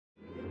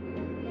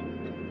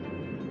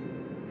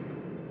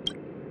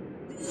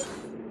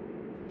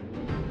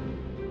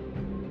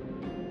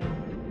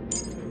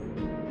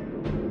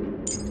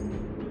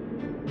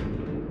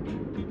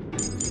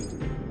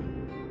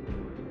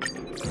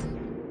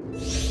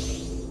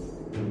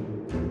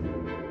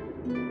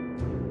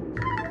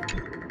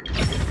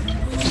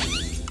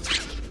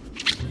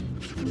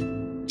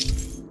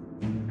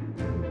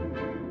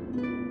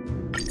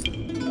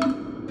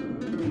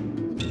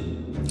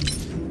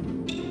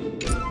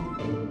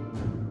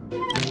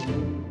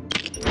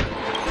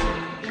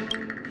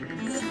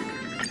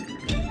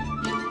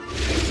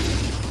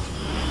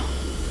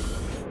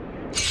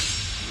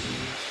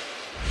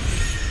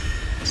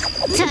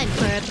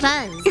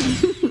buzz.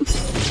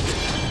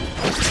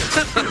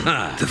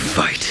 The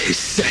fight is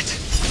set.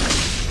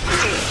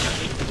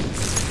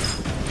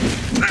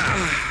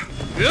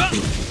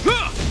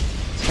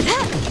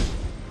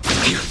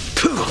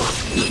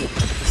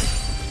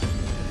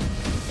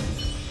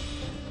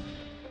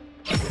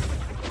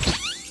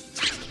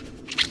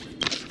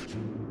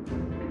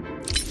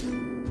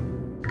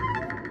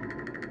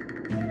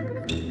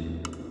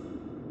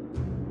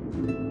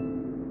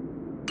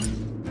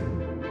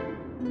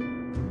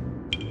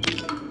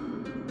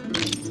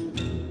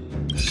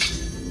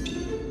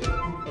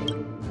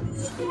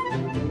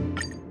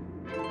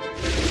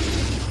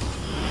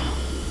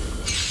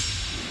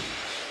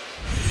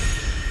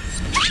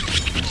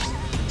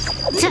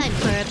 Time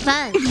for a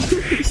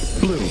buzz.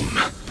 Bloom.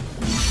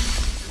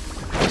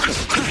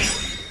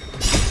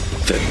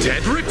 The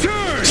dead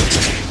return!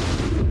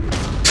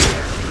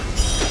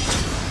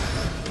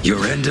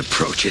 Your end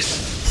approaches.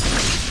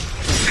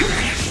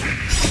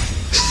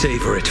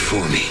 Savor it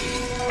for me.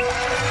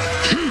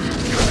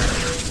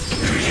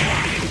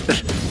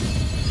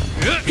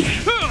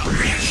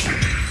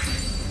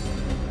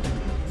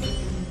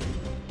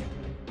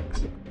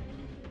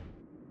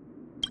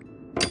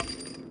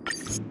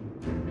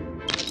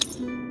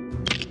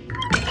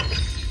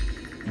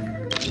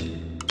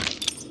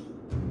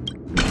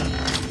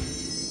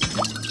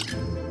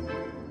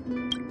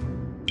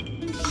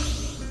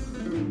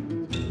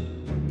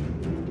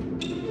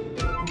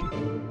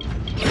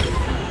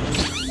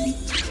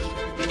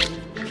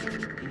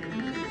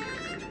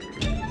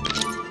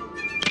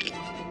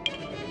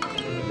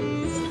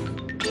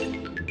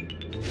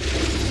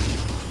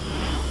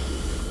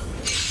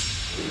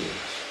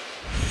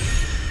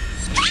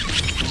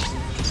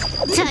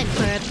 Time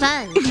for a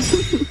buzz.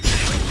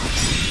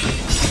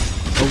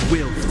 A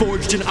will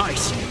forged in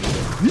ice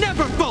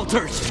never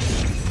falters!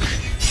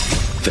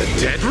 The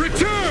dead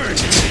return!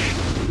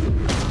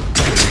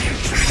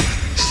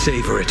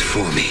 Savor it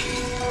for me.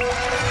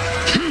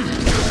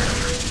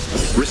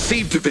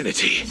 Receive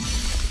divinity.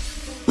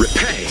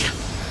 Repay.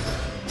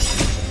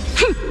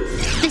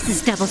 This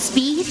is double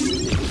speed.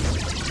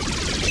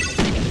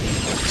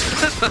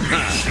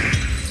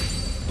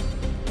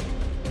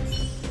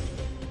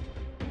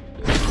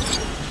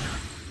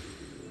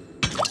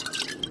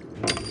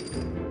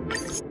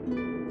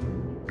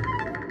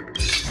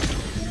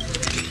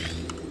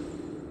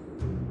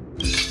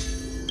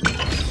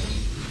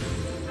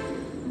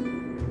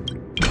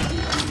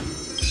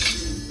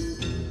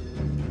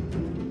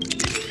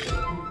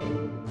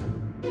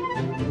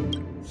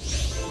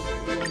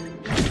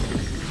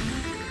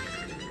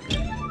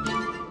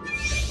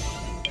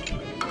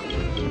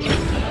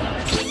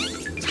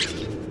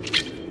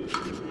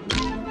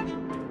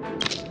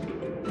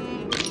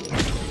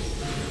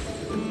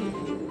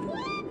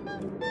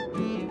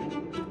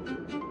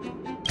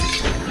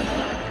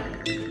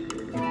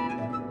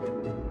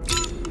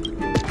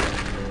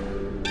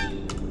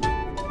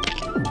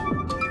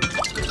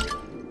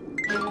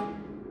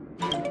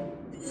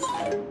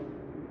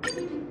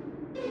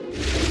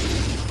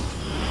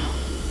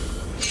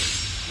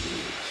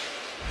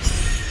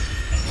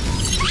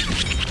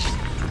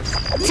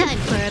 Time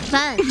for a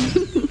buzz.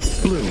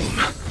 Bloom.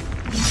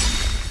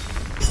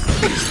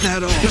 Is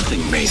that all?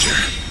 Nothing major.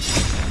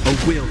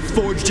 A will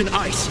forged in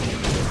ice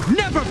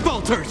never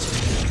falters!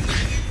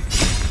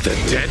 The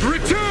dead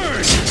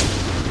return!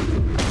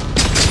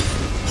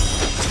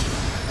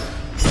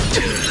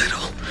 Too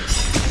little.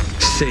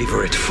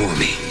 Savor it for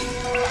me.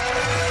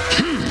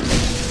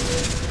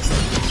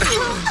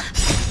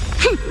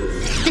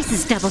 This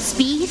is double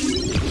speed.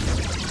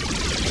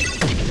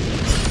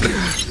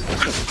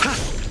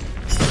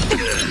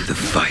 The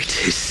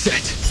fight is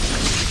set.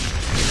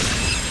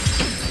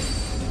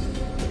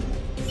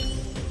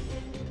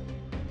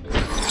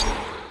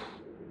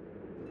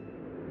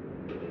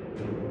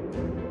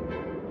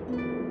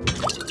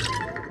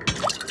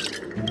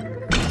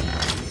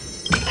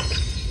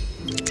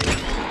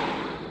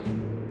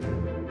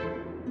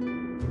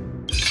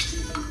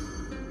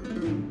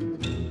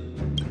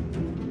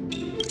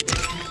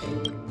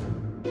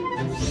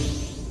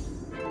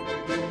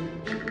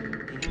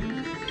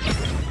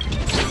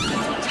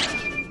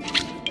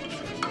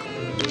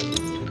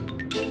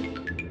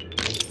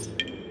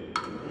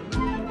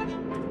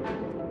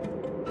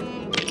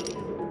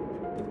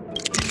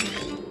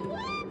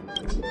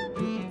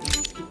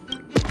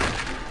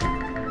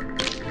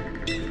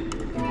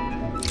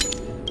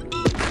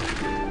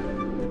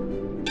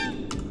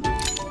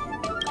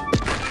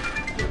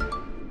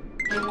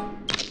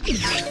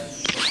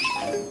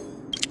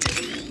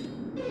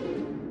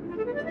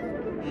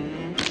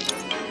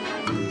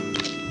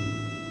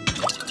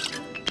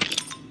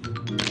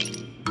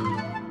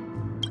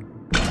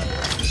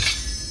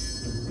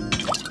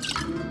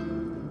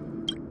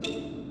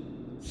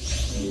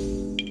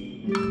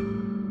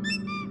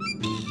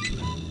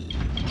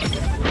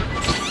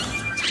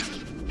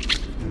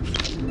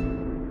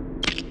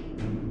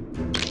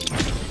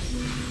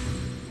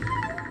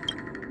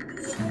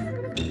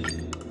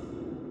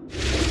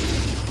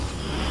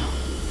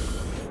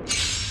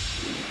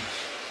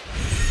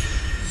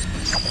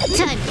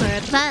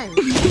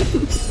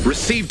 buzz.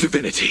 Receive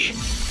divinity.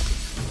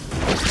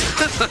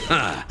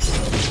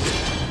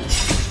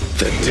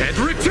 The dead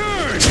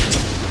return!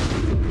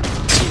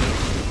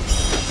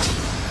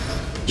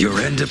 Your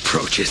end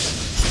approaches.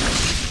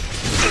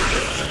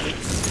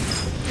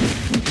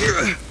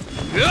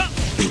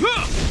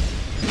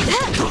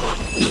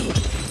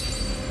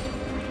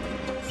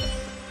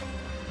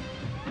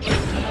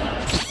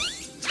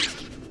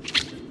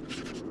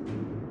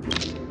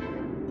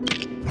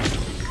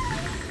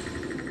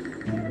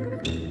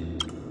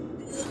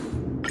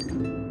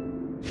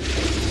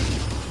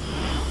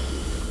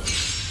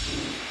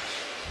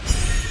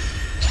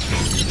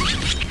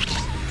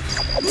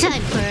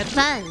 Time for a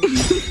buzz.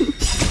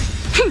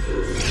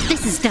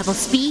 This is double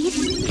speed.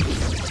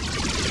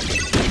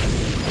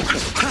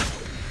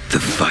 The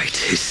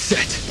fight is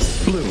set.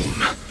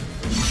 Bloom.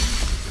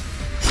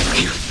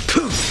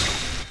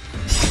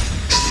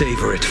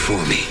 Savor it for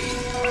me.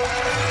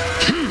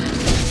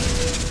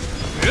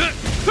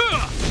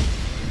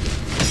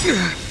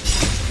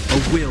 A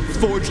will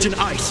forged in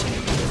ice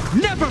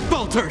never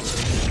falters!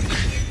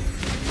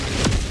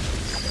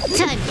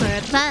 Time for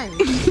a buzz.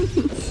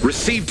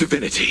 Receive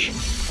divinity.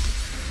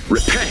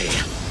 Repay.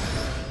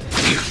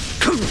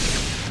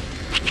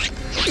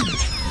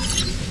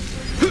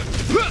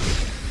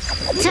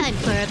 Time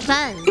for a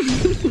buzz.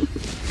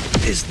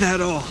 Is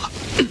that all?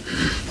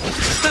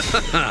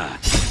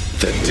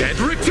 The dead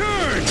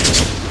return!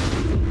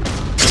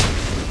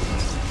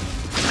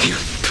 I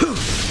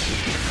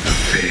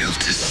failed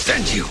to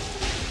send you.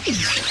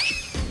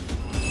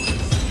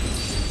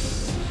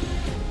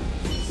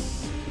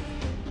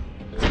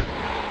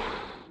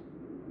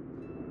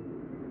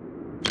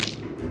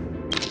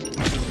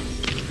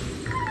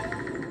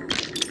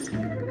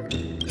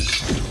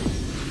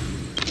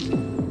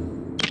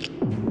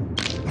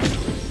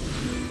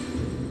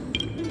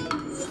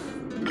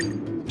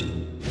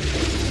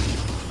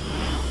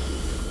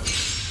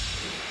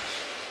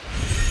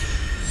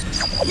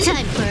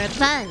 Time for a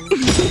buzz.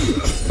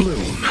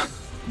 Bloom.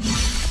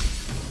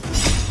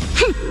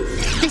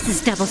 This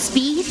is double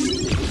speed.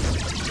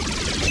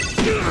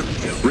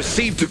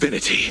 Receive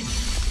divinity.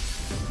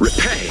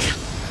 Repay.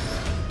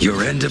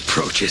 Your end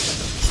approaches.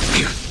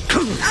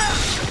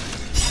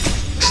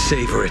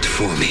 Savor it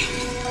for me.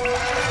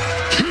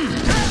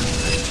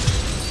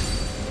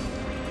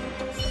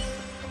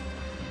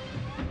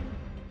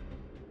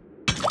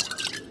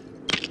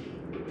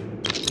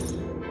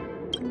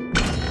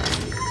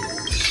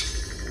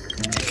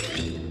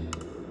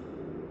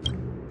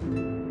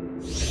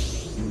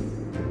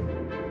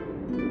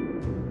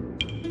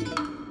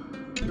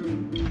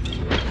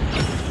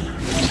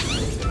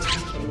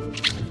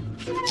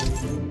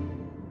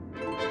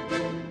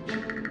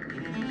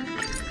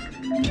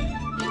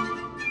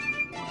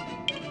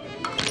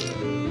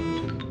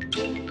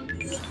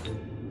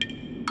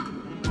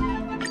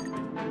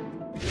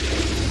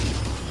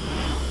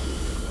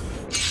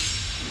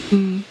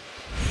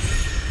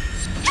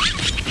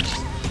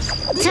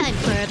 Time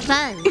for a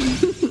buzz.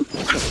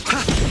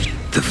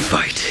 The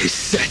fight is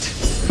set.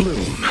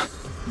 Bloom.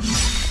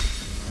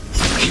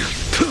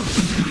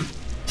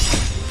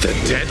 The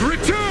dead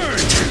return!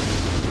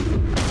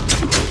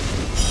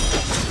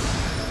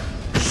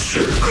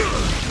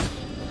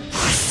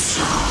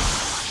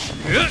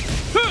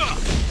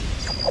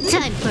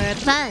 Time for a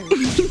buzz.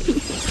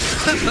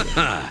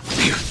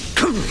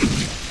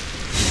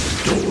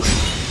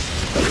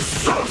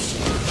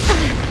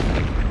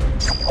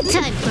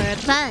 Time for a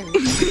buzz.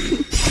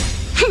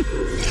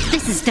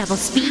 This is double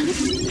speed.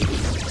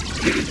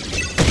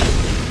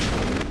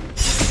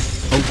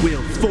 A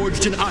will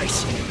forged in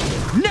ice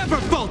never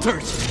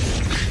falters!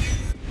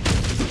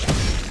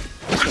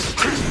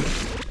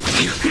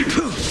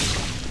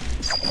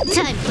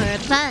 Time for a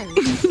buzz.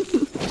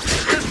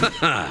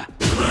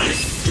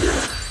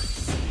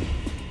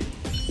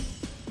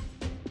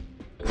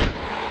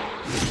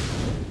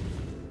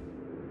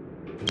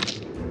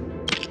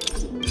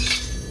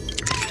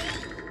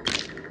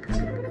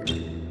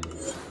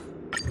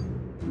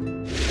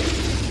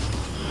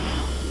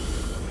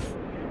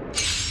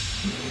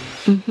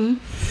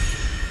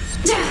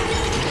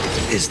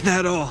 Is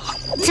that all?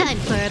 Time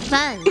for a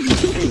buzz.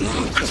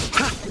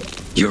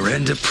 Your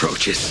end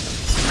approaches.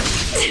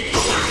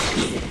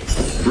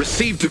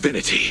 Receive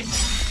divinity.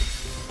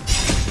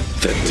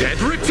 The dead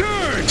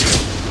return!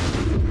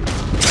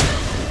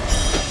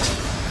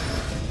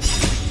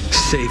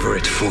 Savor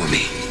it for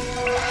me.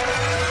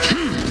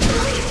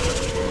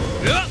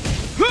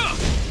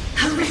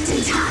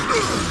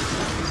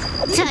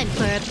 Time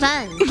for a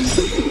buzz.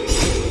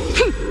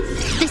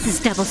 This is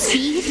double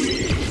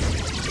speed.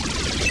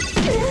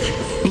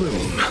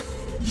 Bloom.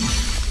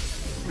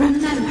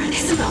 Remember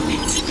this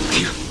moment.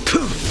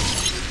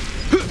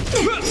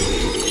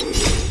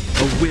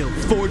 A will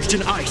forged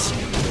in ice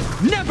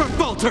never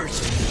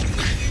falters!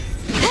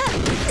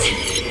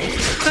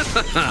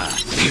 I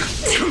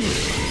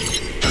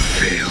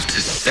failed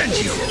to send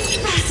you.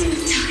 Passing of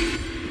time.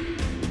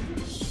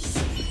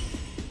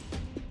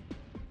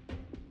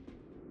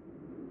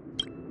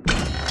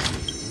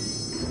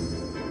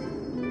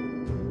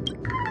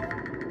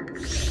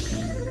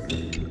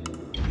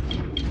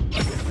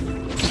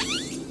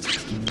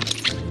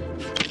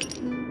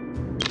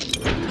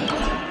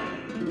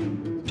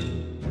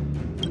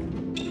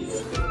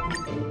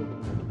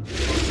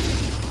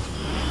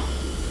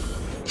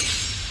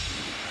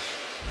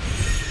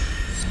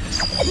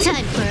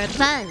 Time for a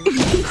buzz.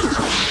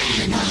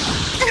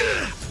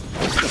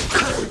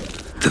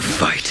 The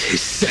fight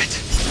is set.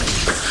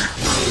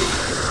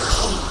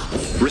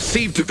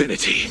 Receive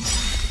divinity.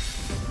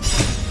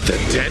 The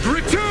dead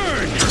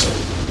return!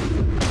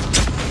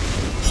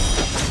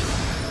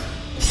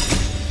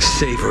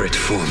 Savor it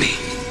for me.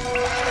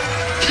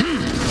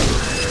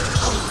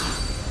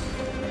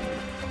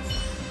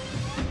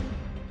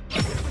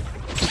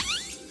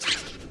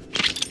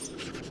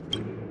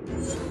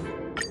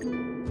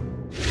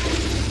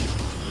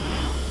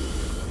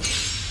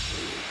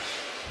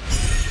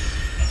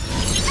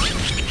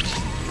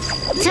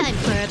 Time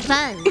for a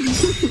buzz.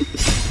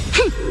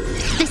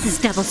 This is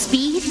double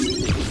speed.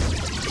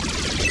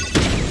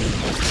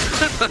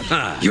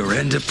 Your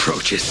end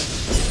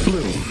approaches.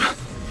 Bloom.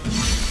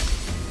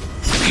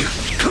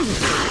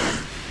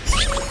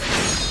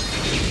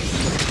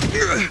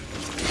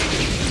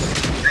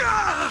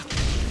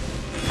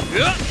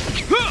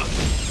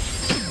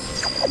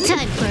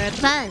 Time for a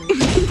buzz.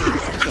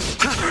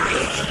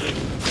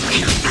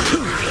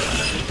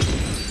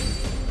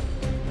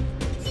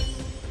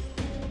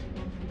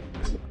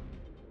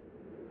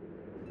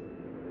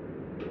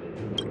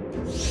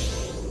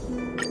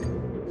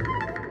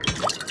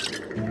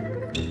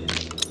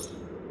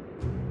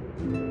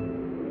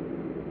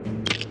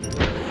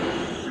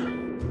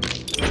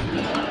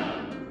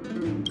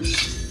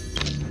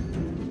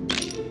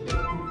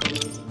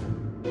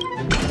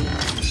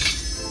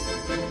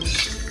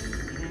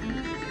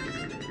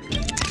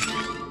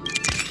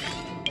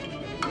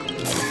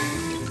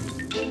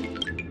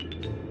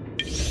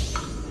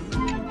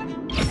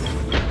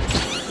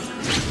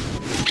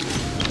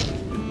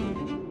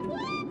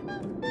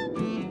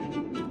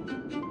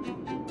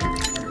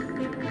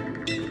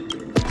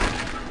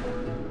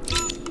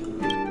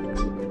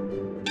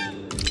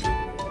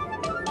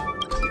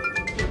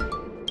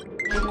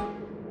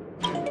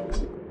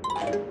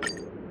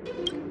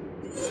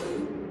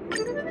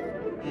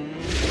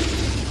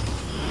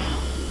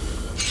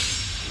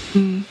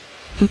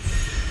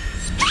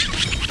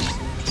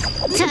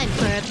 Time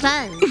for a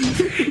buzz.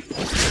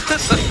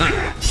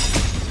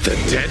 The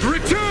dead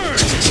return!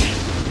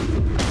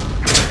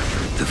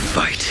 The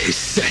fight is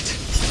set.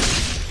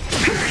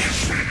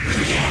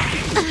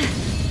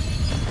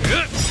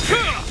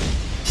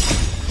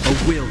 A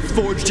will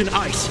forged in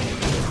ice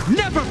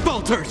never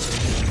falters!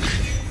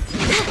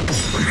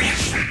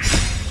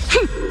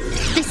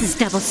 This is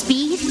double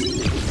speed.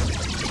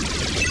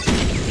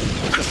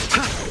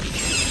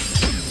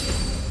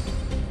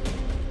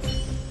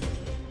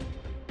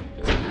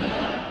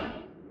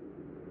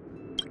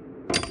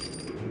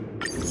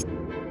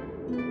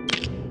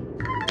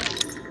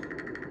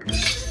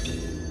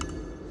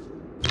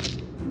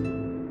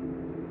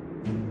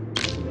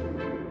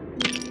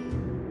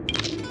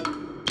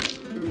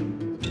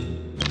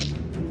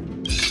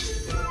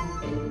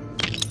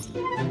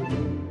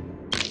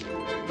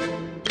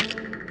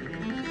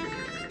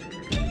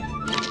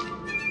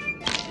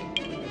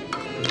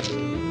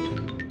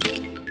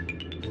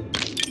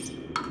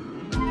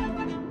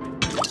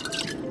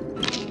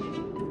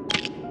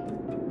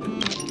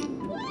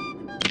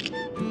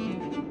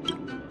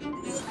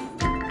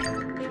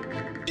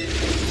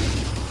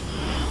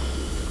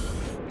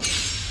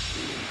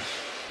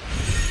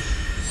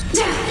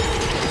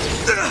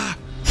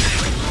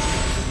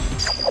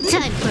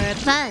 Time for a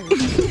buzz.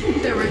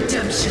 The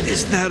redemption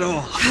Is that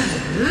all?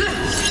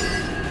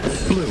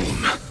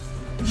 Bloom.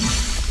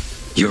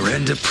 Your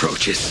end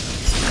approaches.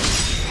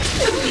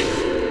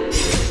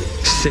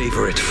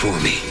 Savor it for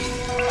me.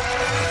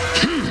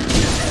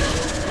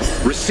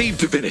 Receive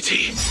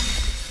divinity.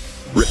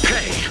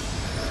 Repay.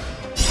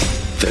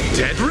 The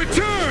dead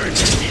return!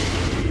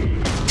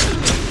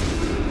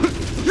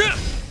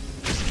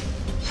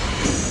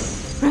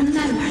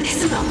 Remember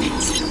this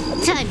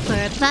moment. Time for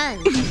a buzz.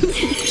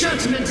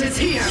 Judgment is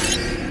here.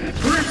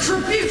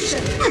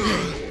 Retribution.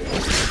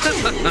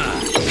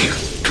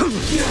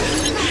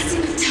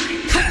 Passing of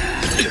time.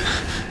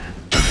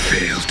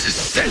 Fail to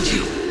send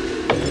you.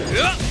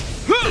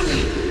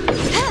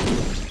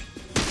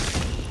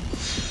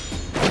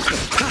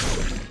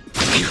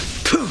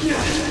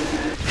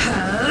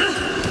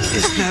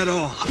 Is that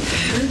all?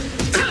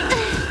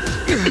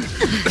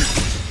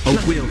 A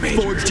will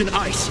forged in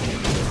ice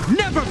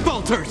never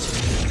falters!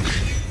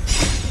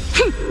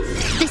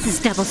 This is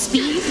double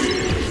speed.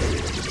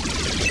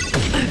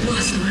 I've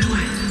lost my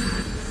way.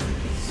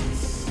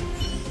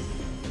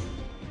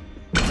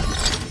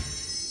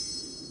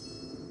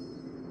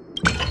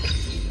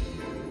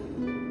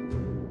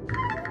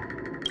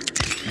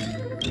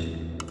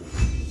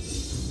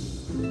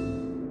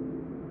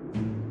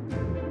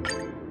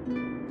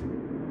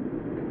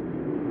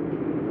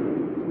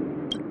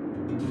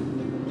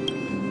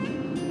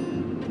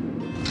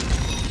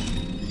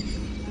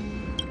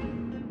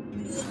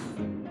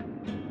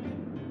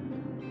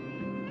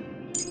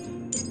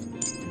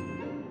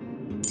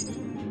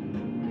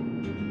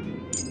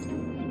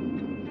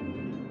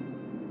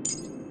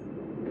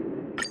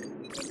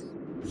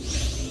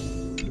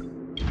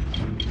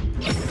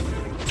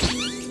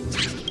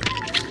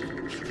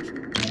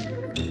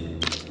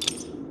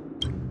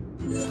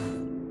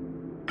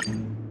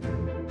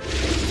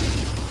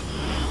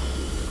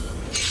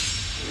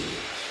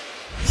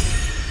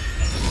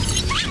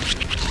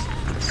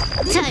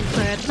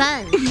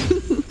 fun.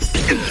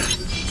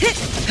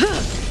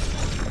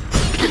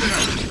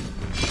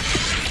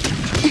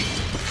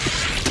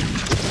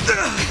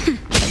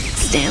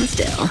 Stand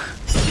still.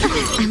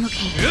 I'm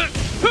okay.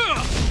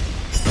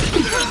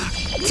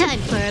 Time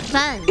for a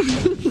fun.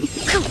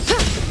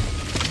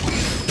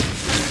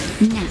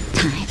 Nap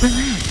time.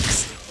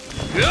 Relax.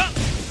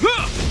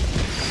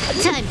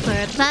 Time for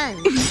a fun.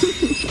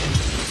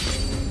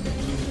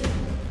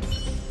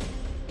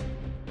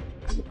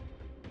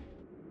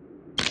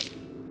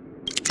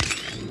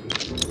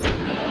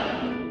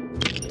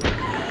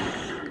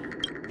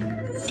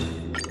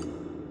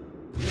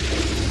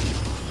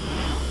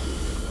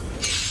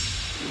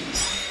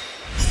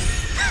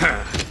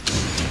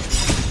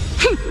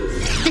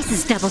 This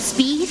is double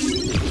speed.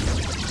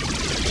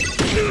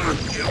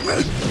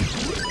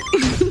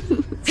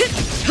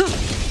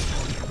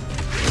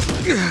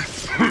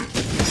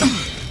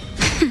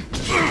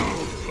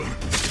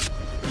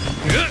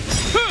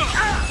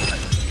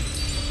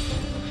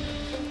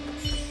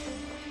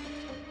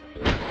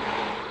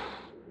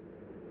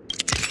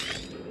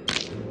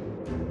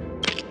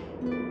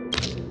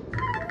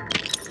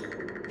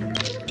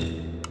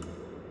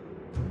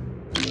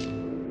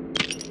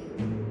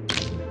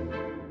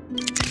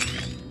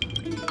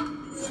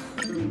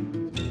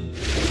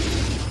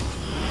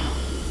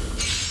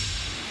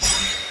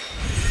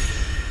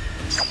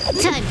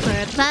 Time for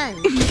a fun.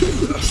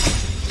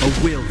 A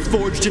will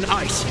forged in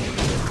ice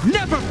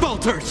never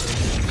falters!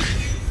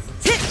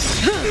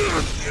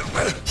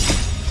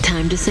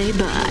 Time to say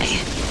bye.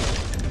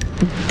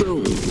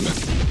 Boom.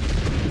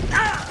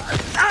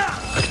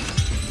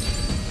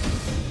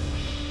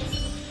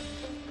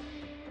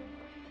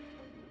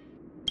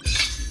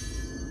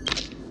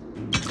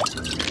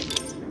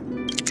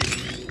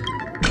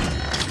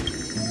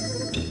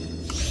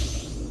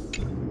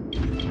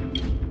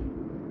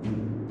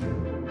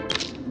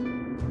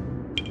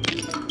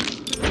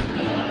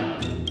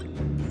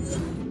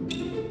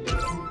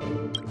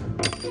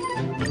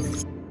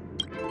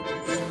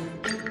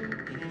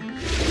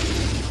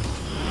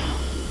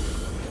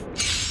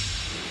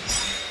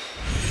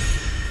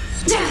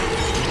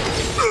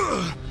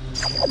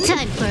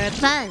 Time for a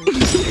fun.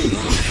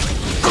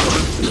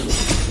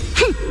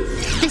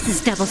 This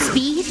is double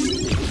speed.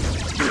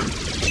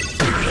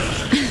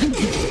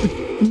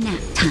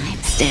 Nap time.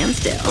 Stand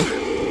still.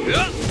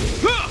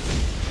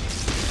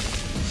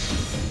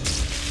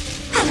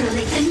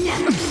 Utterly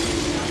enough.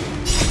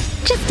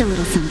 Just a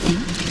little something.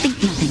 Think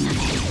nothing of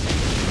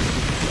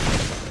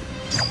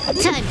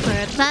it. Time for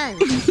a fun.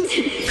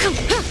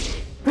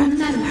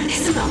 Remember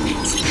this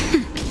moment.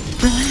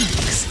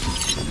 Relax.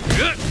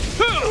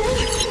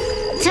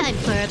 Time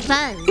for a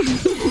fun.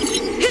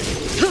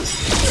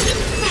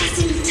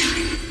 Passing of time.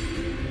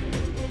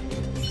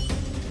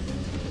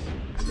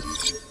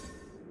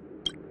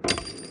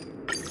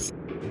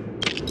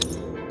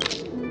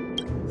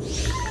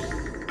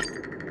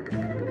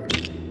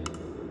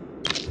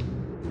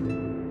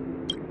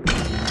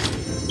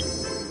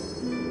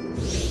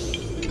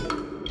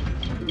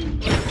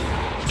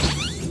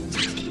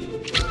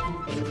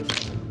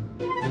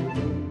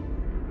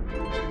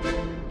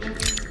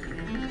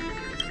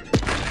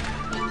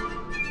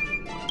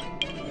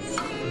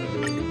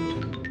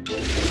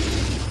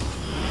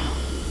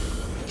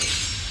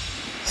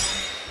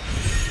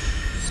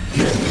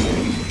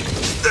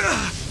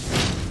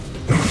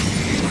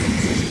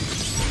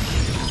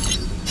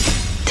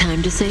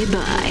 Time to say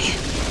bye.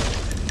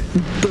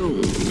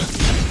 Boom.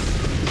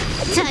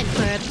 Time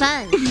for a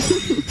fun.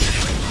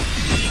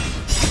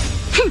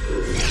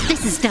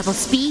 This is double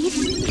speed.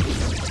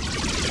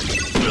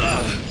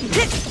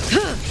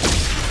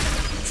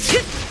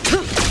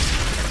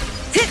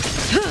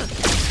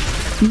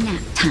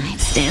 Nap time.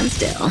 Stand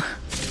still.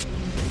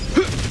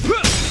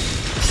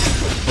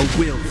 A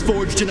will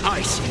forged in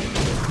ice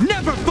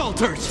never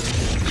falters!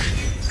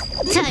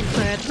 Time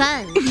for a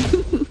fun.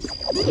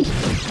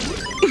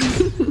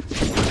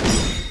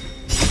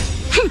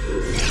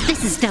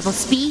 This is double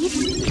speed.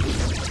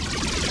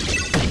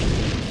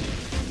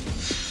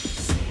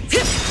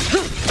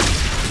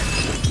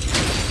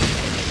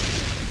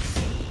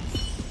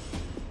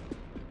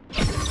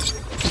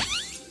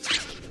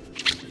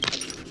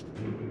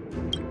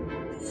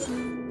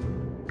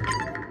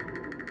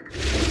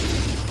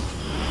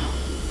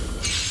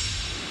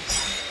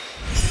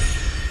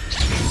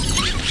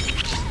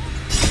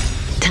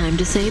 Time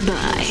to say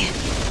bye.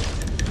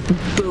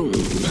 Boom.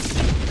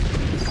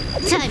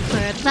 Time for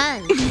a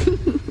fun.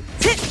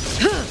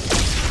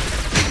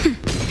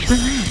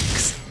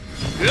 Relax.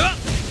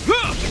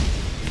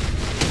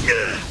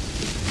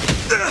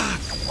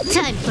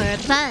 Time for a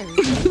fun.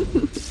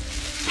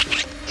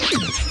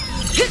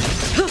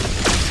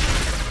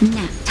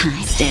 Nap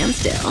time. Stand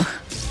still.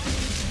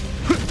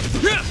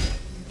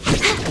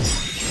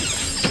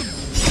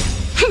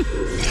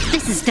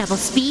 This is double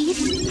speed.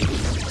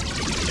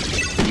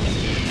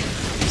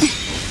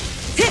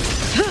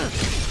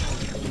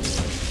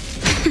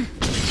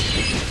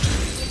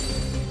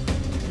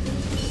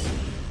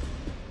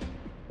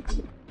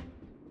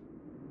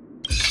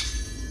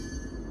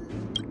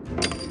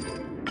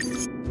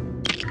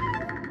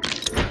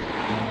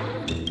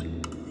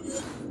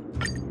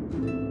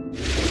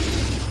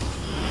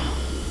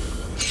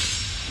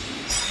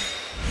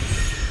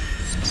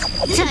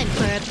 Time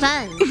for a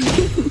buzz.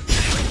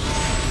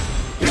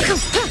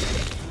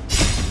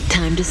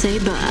 Time to say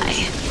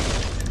bye.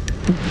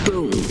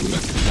 Boom.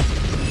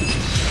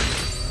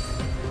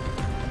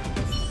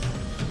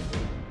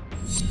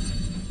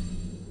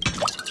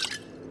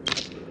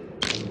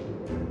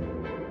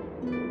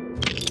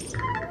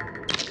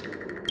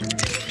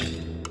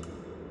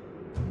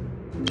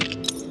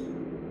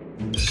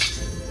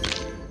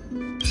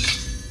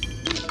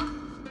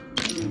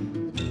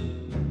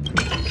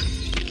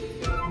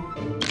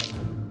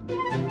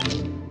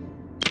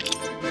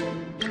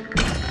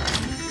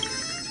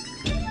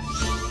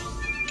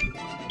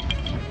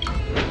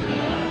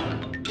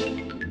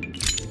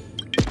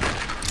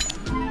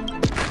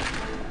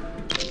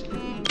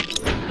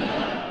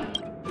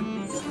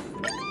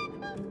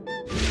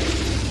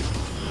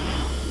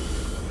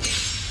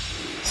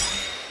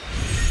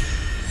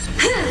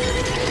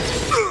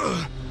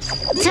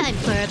 Time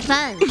for a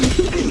buzz.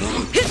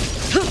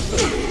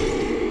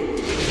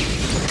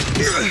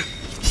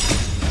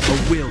 A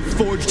will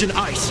forged in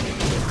ice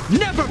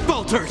never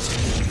falters!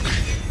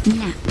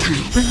 Nap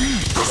time.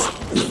 Relax.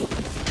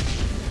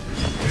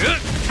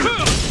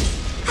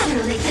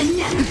 Unrelate the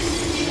nap.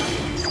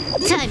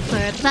 Time for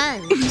a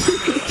buzz.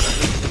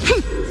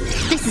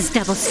 This is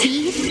double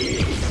speed.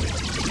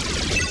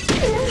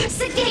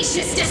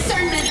 Sagacious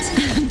discernment.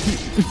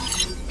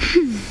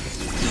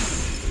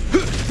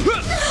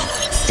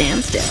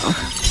 Stand still.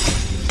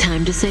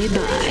 Time to say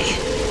bye.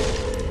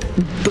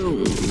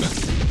 Boom.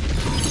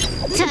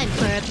 Time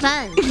for a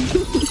buzz.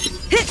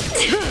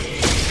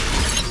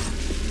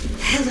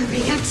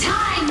 Hillary of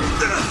time.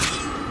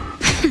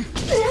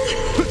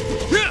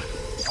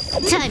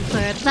 Time for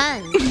a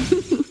buzz.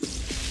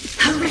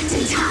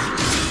 Horrendous time.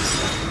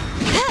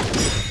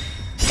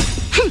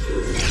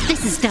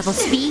 This is double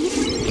speed.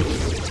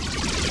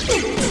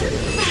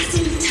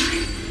 Passing time.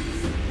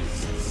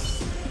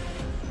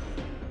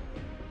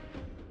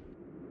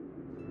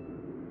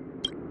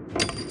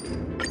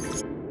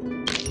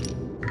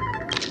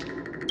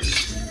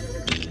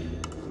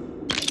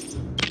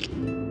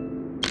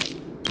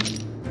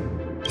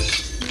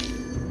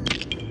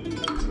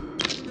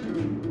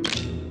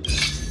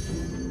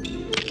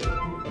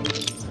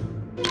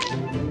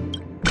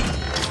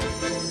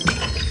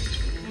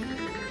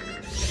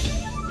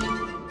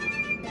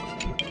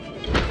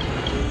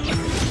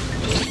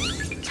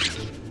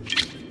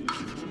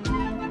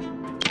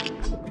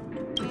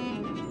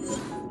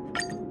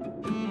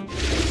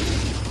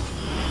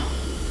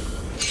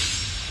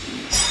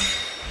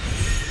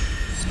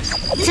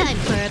 Time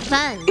for a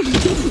buzz.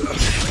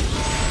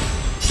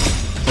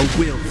 A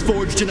will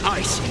forged in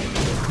ice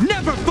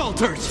never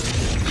falters!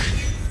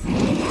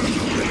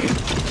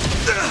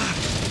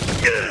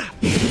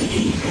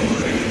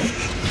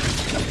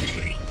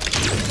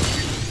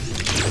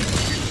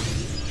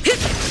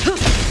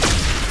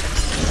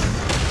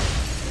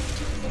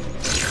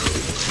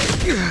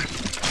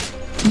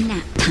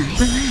 Nap time.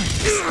 Relax.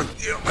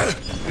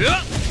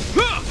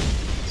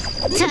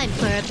 Time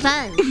for a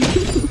buzz.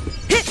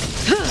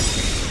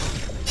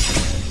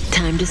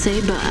 Time to say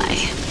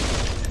bye.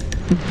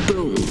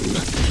 Boom.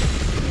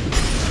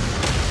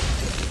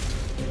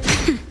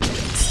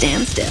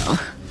 Stand still.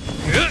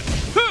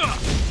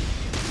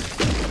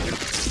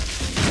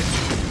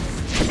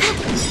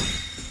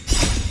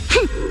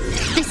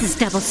 This is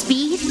double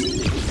speed.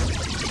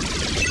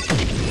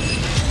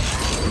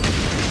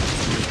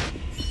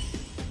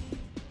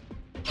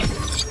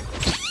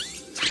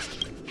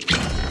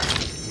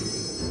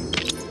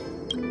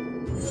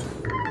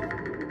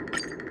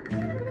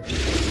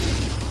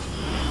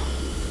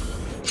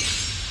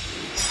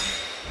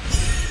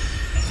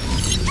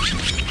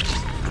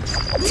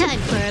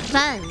 Time for a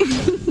buzz.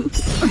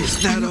 Is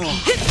that all?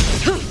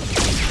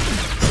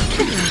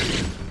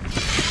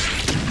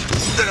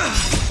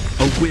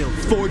 A will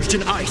forged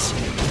in ice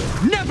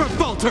never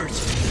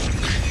falters!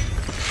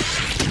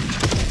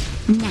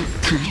 Nap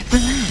time.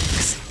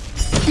 Relax.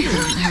 It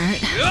won't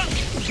hurt.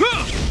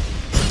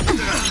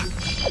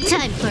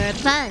 Time for a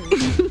buzz.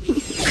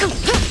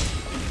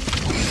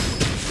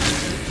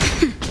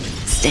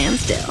 Stand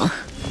still.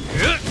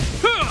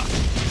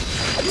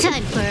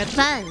 Time for a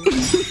buzz.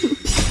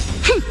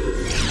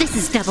 This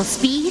is double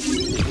speed.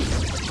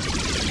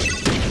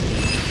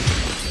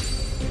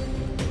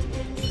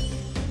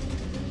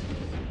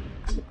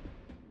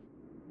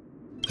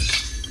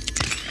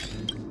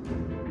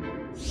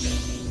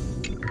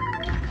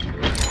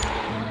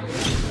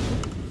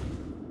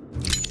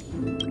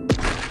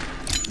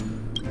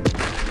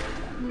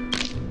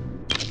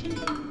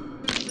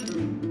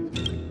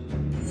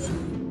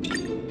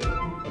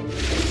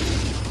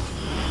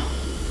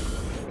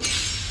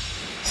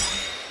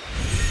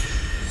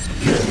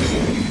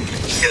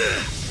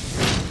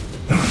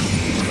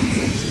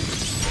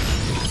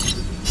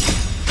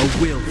 A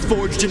will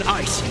forged in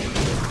ice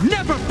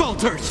never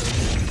falters!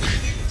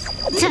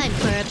 Time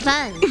for a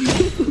buzz.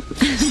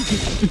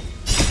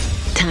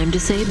 Time to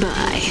say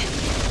bye.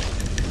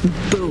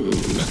 Boom.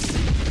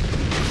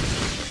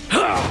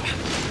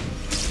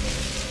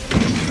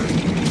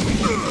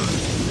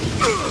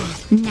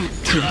 Nap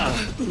Time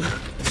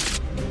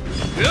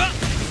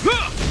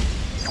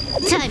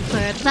for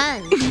a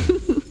fun.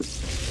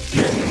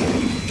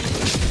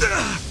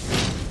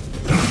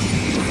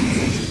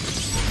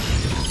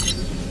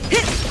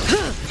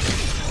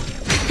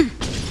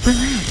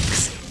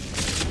 Relax.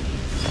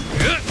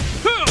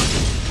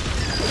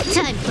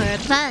 Time for a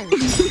fun.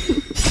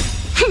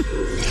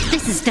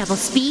 This is double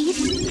speed.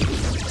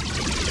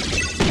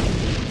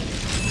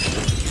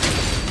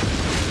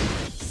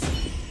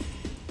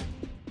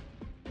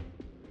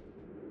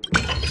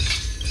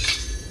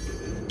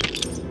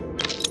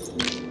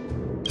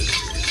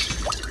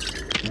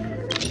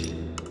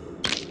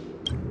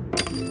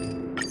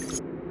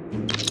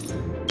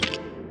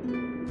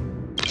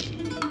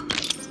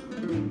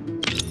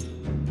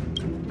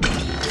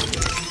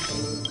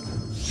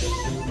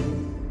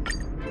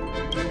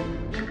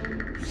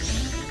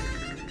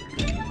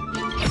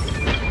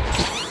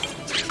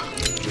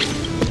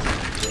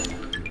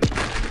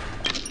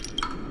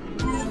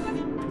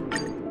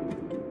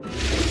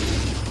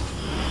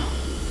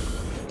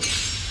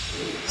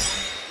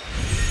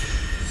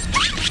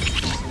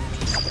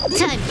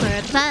 Time for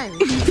a fun.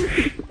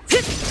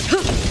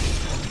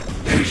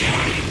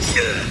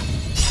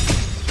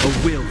 A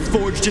will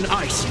forged in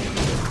ice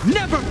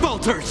never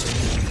falters!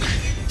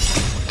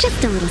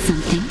 Just a little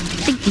something.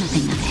 Think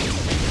nothing of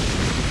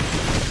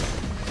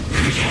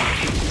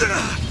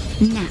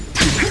it. Nap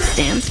time.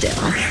 Stand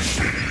still.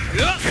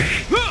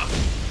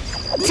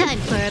 Time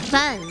for a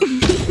fun.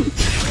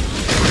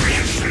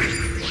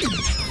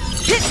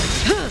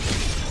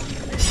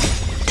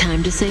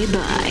 Time to say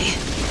bye.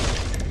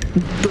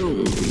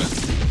 Boom.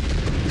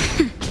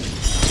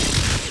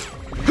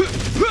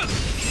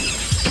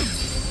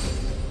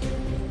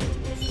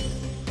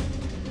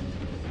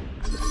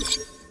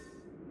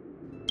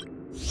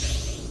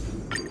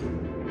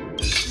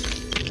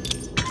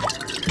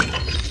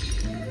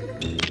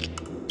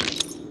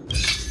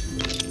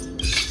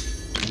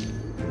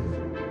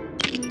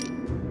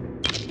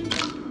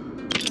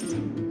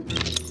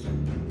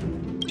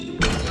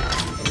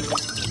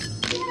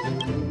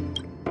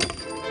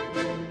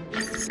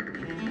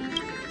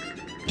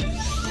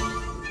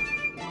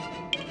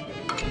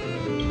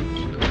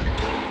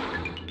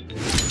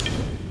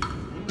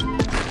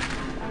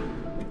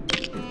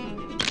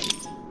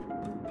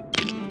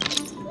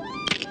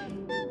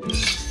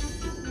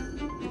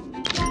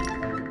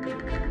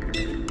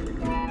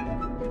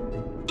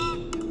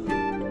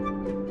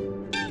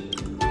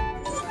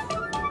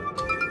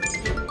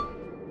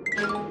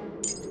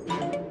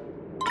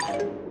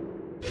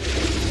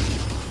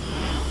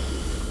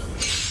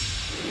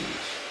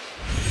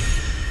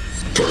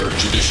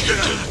 Purge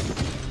initiated.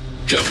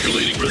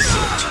 Calculating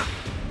result.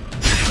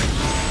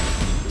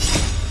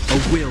 A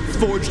will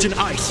forged in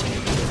ice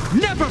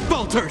never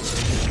falters!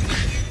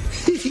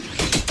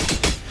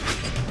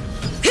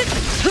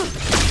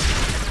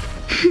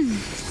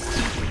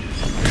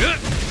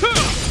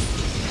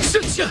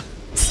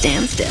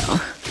 Stand still.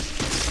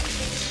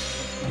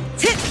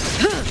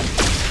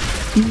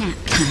 Nap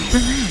time.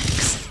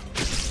 Relax.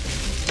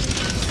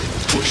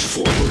 Push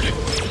forward.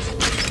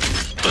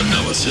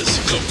 Analysis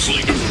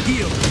complete.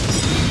 Heal.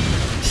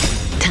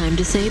 Time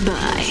to say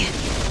bye.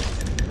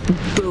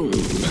 Boom.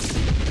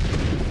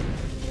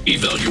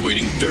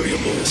 Evaluating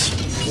variables.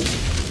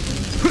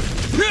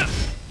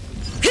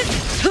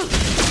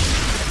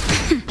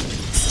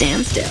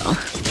 Stand still.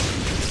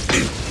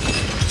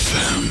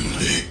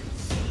 Family.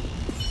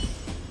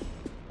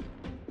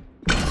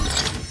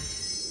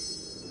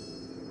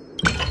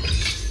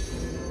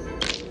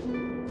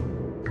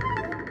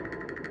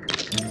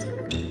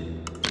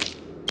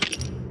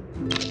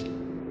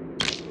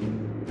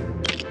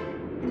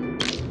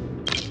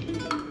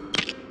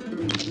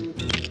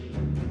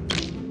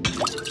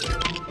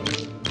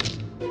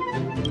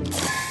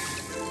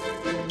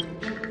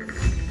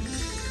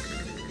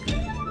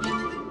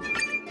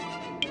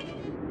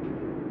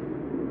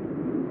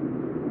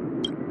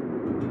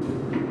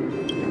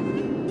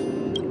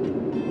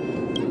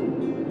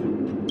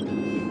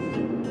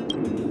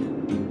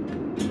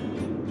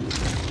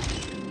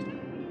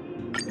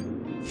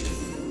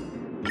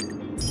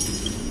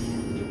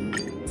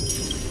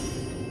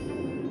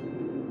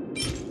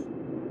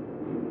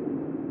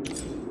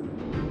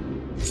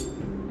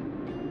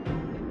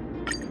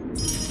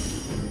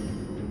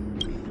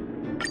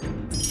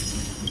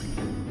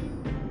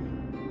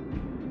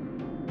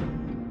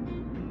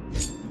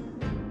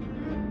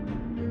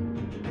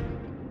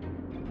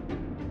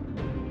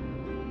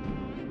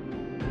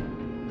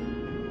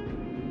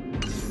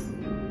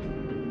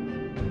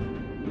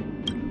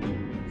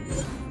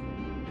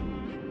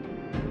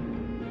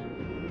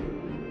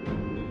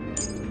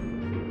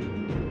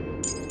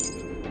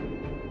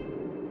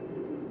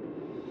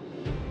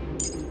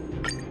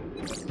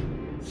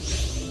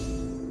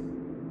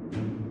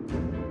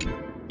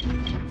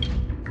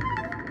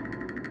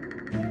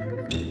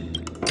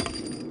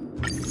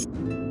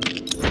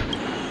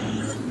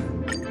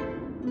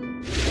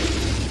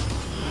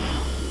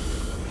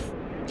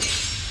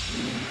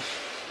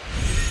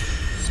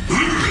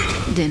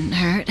 Didn't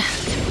hurt.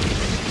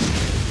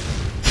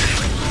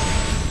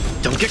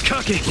 Don't get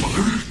cocky.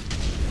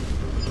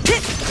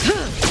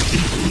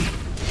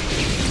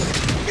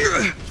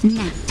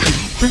 Nap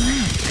time.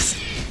 Relax.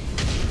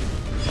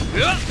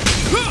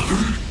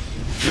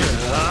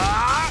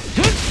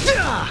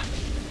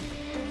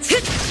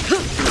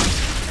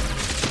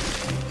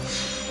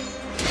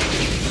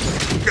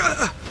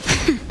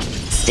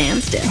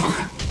 Stand still.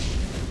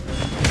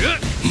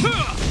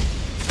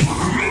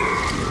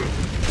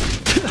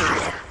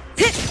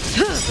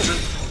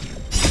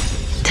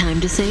 Time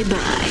to say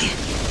bye.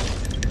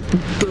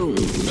 Boom.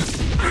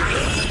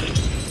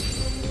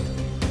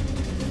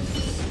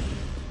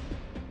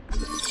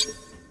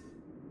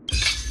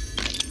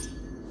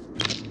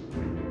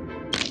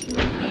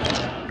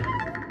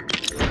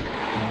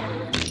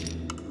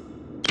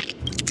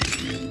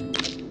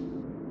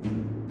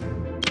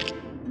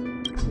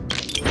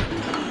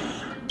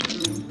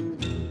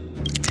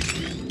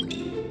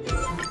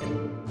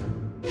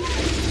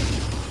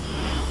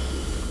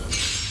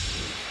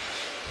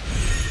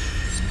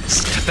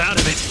 Step out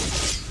of it.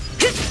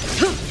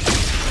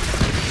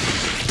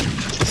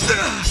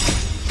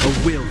 A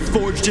will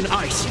forged in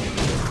ice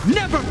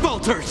never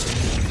falters.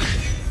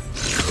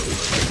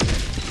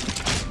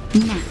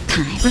 Nap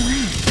time.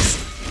 Relax.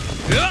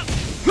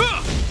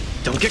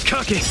 Don't get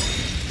cocky.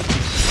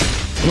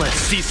 Let's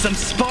see some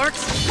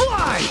sparks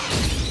fly.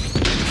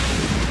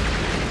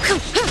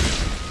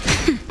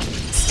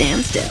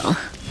 Stand still.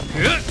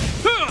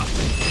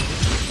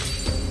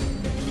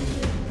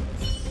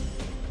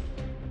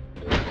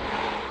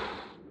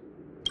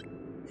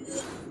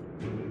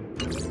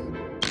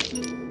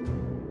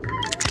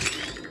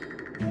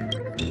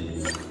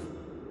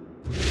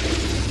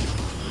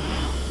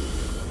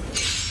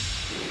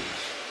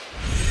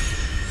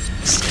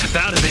 Step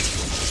out of it.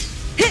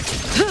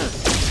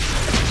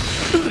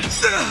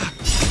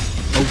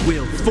 A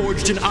will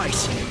forged in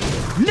ice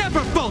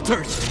never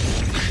falters.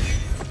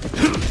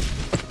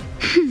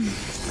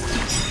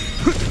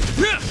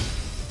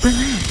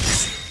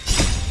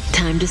 Relax.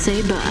 Time to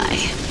say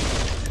bye.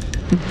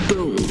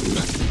 Boom.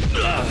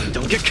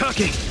 Don't get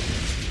cocky.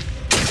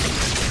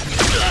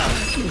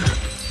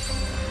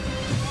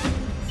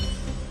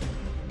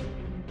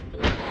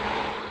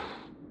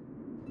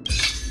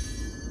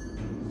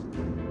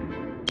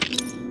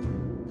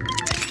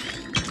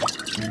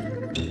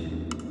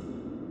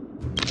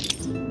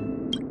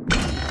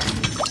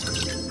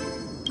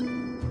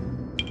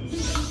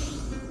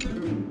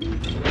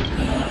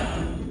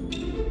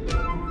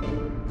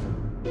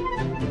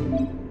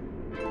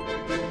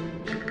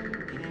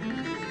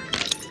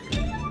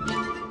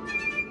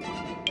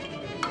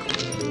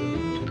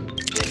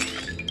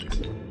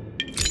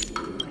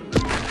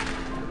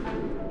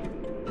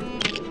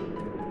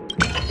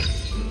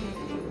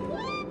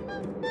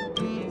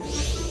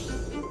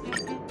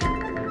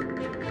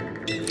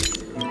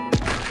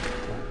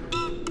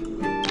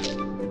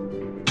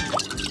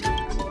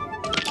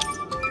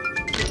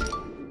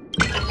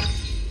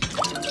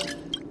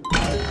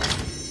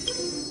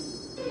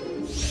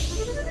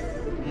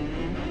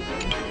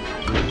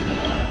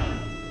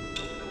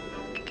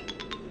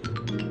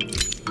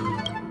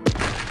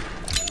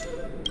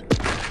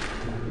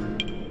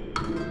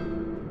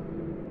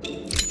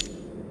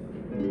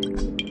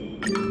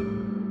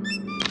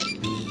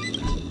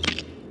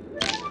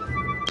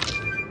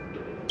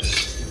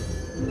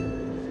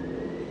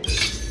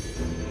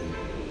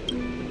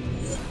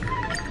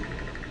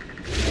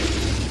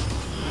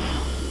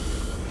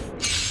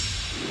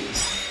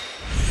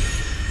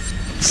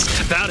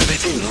 Step out of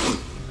it.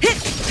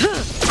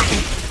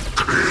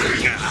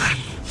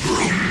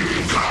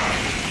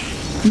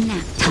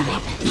 Nap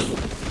time.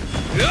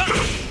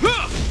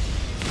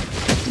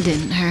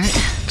 Didn't hurt.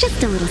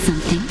 Just a little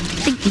something.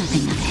 Think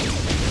nothing of it.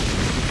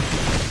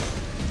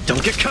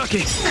 Don't get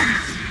cocky.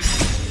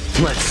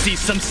 Let's see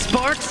some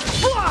sparks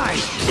fly.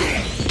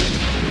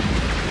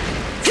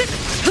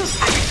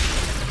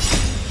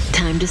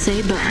 Time to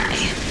say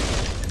bye.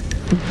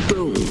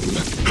 Boom.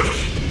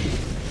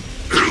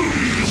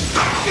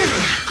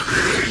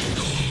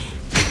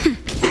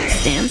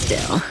 Stand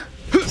still.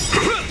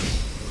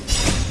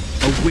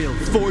 A will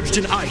forged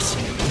in ice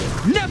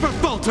never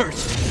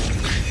falters.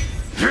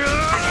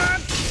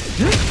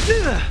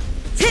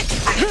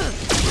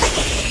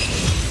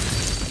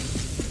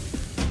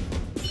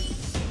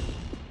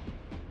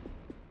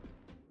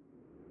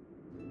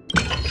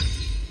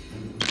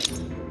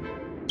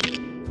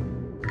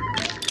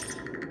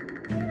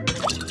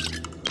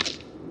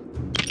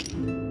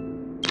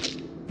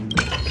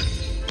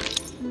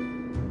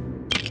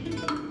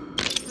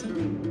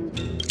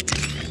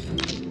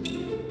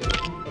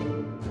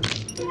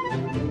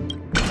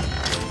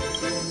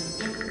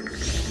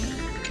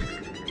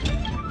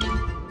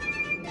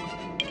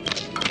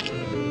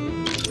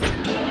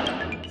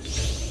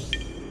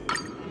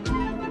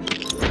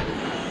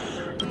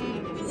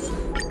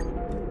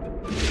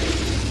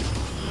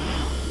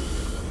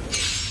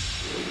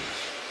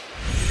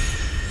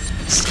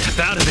 Step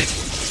out of it.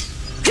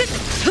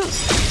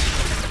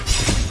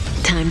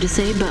 Time to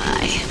say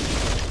bye.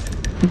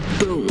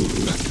 Boom.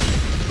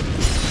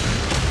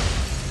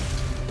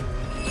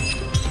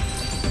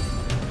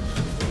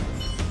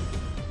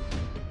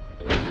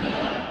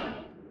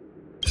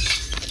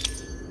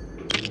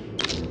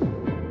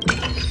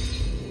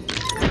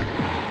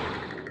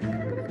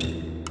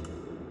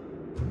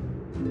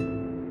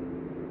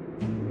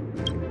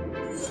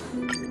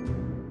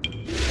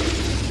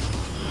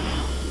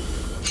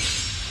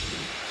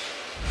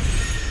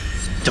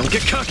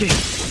 Don't get cocky!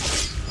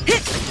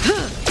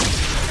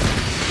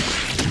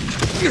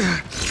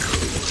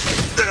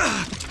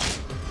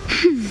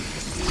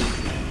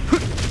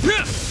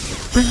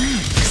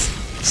 Relax.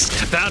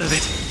 Step out of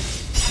it!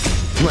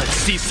 Let's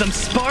see some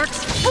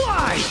sparks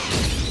fly!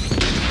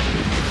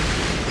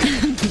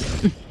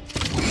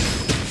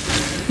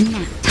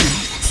 Nap time.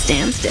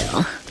 Stand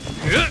still.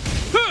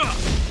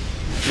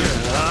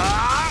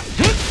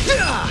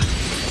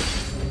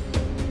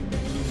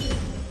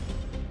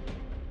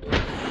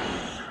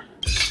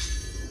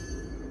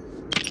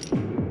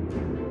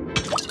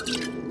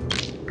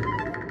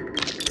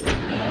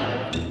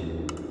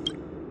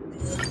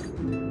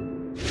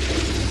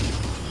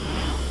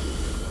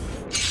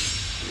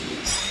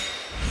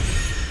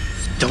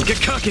 Don't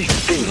get cocky!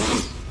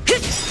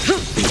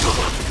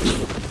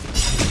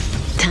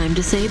 Time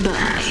to say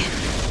bye.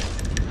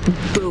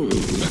 Boom.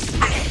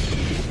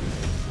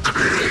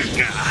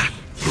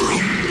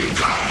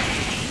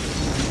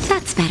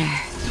 That's better.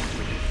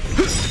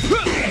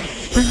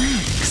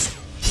 Relax.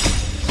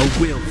 A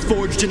will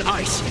forged in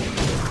ice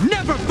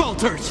never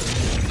falters!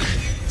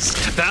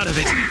 Step out of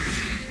it!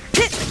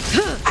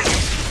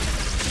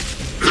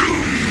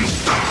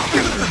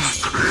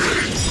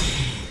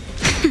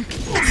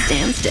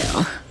 Stand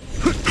still.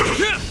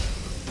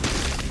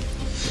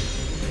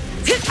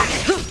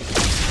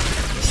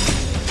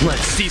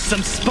 Let's see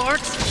some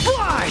sparks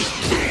fly!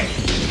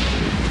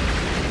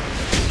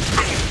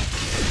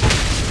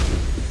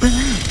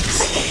 Relax.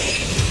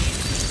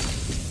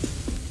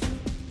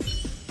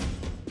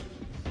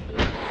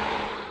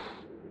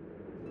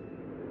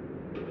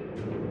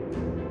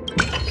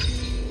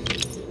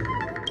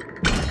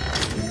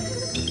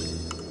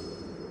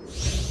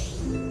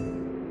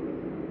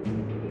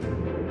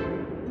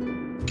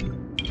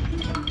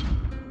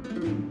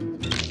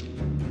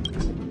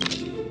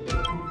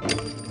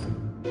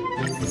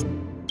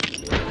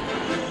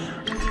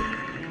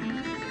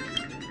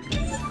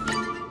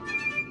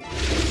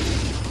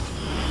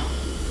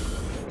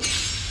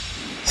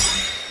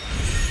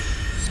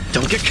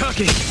 Don't get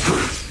cocky!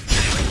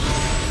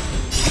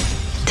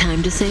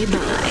 Time to say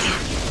bye.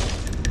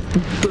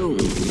 Boom.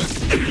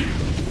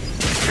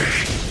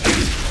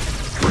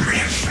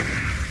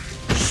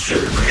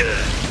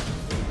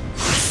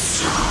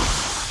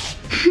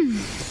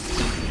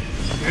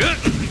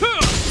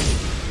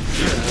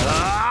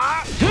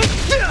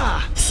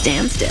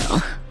 Stand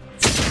still.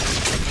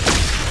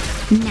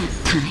 Nap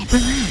time.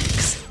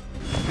 Relax.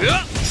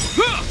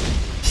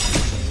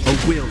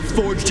 A will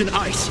forged in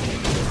ice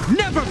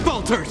never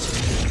falters!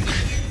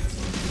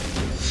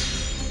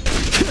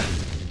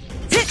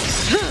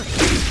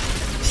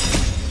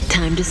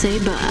 Time to say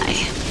bye.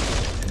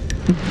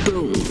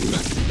 Boom.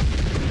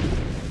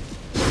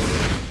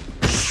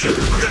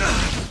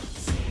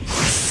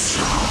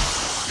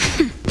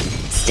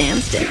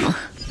 Stand still.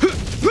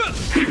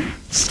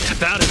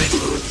 Step out of it!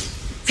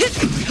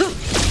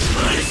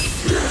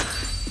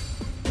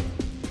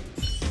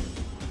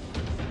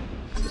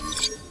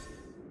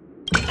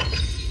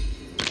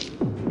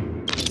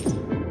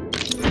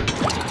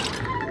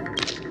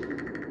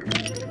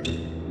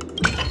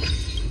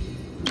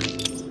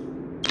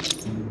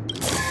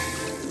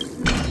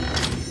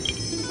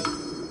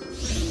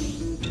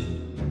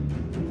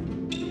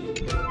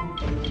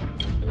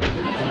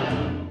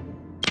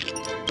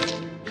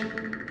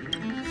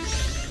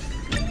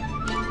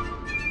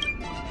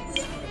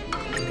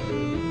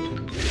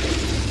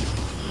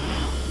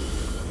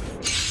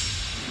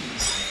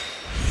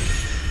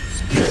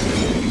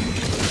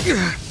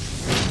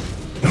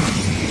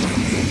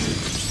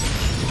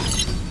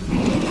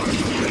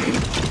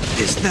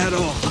 Is that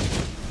all?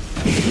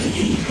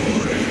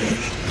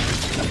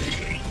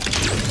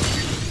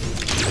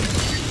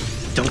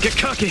 Don't get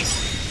cocky!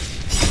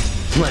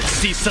 Let's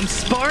see some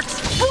sparks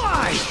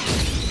fly!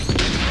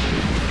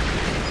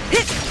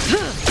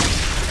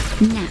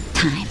 Nap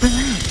time.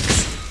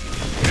 Relax.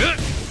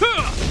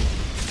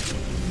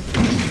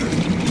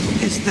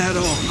 Is that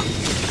all?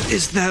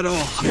 Is that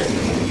all?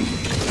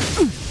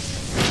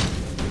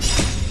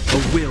 A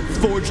will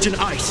forged in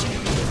ice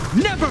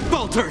never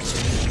falters!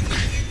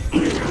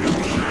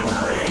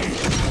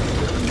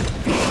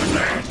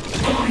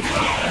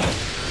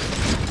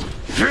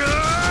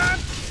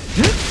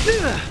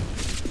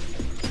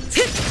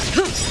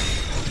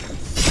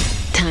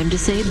 Time to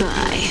say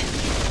bye.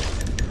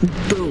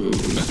 Boom.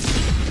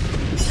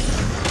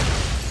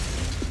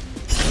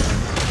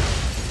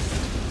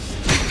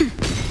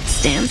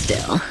 Stand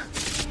still.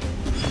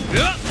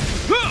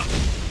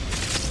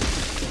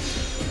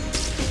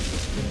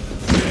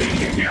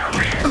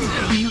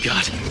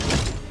 God.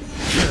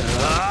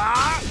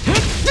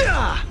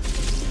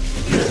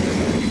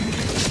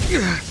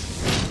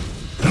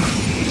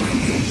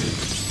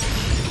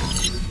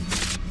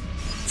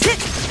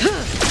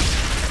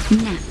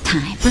 Nap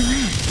time.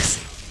 Relax.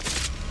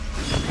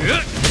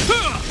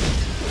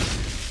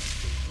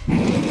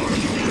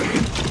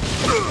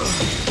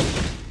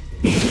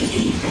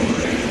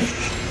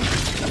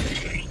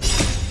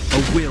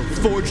 A will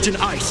forged in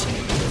ice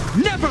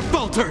never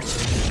falters!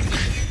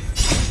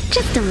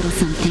 Just a little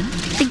something.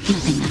 Think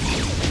nothing of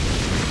it.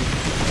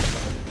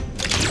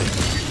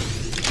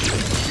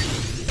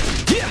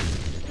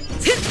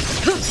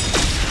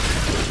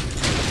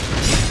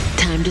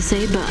 Time to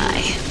say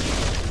bye.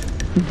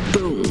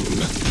 Boom.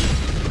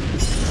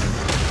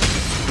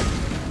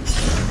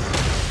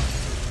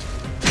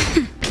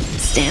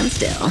 Stand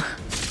still.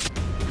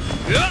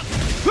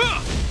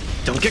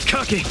 Don't get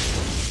cocky.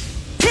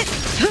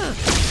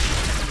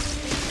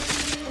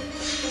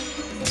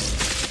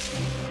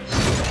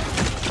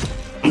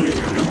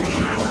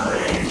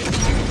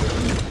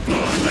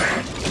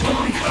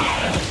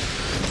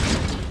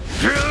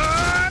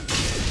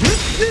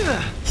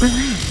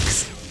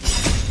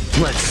 Relax.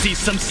 Let's see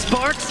some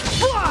sparks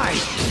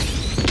fly!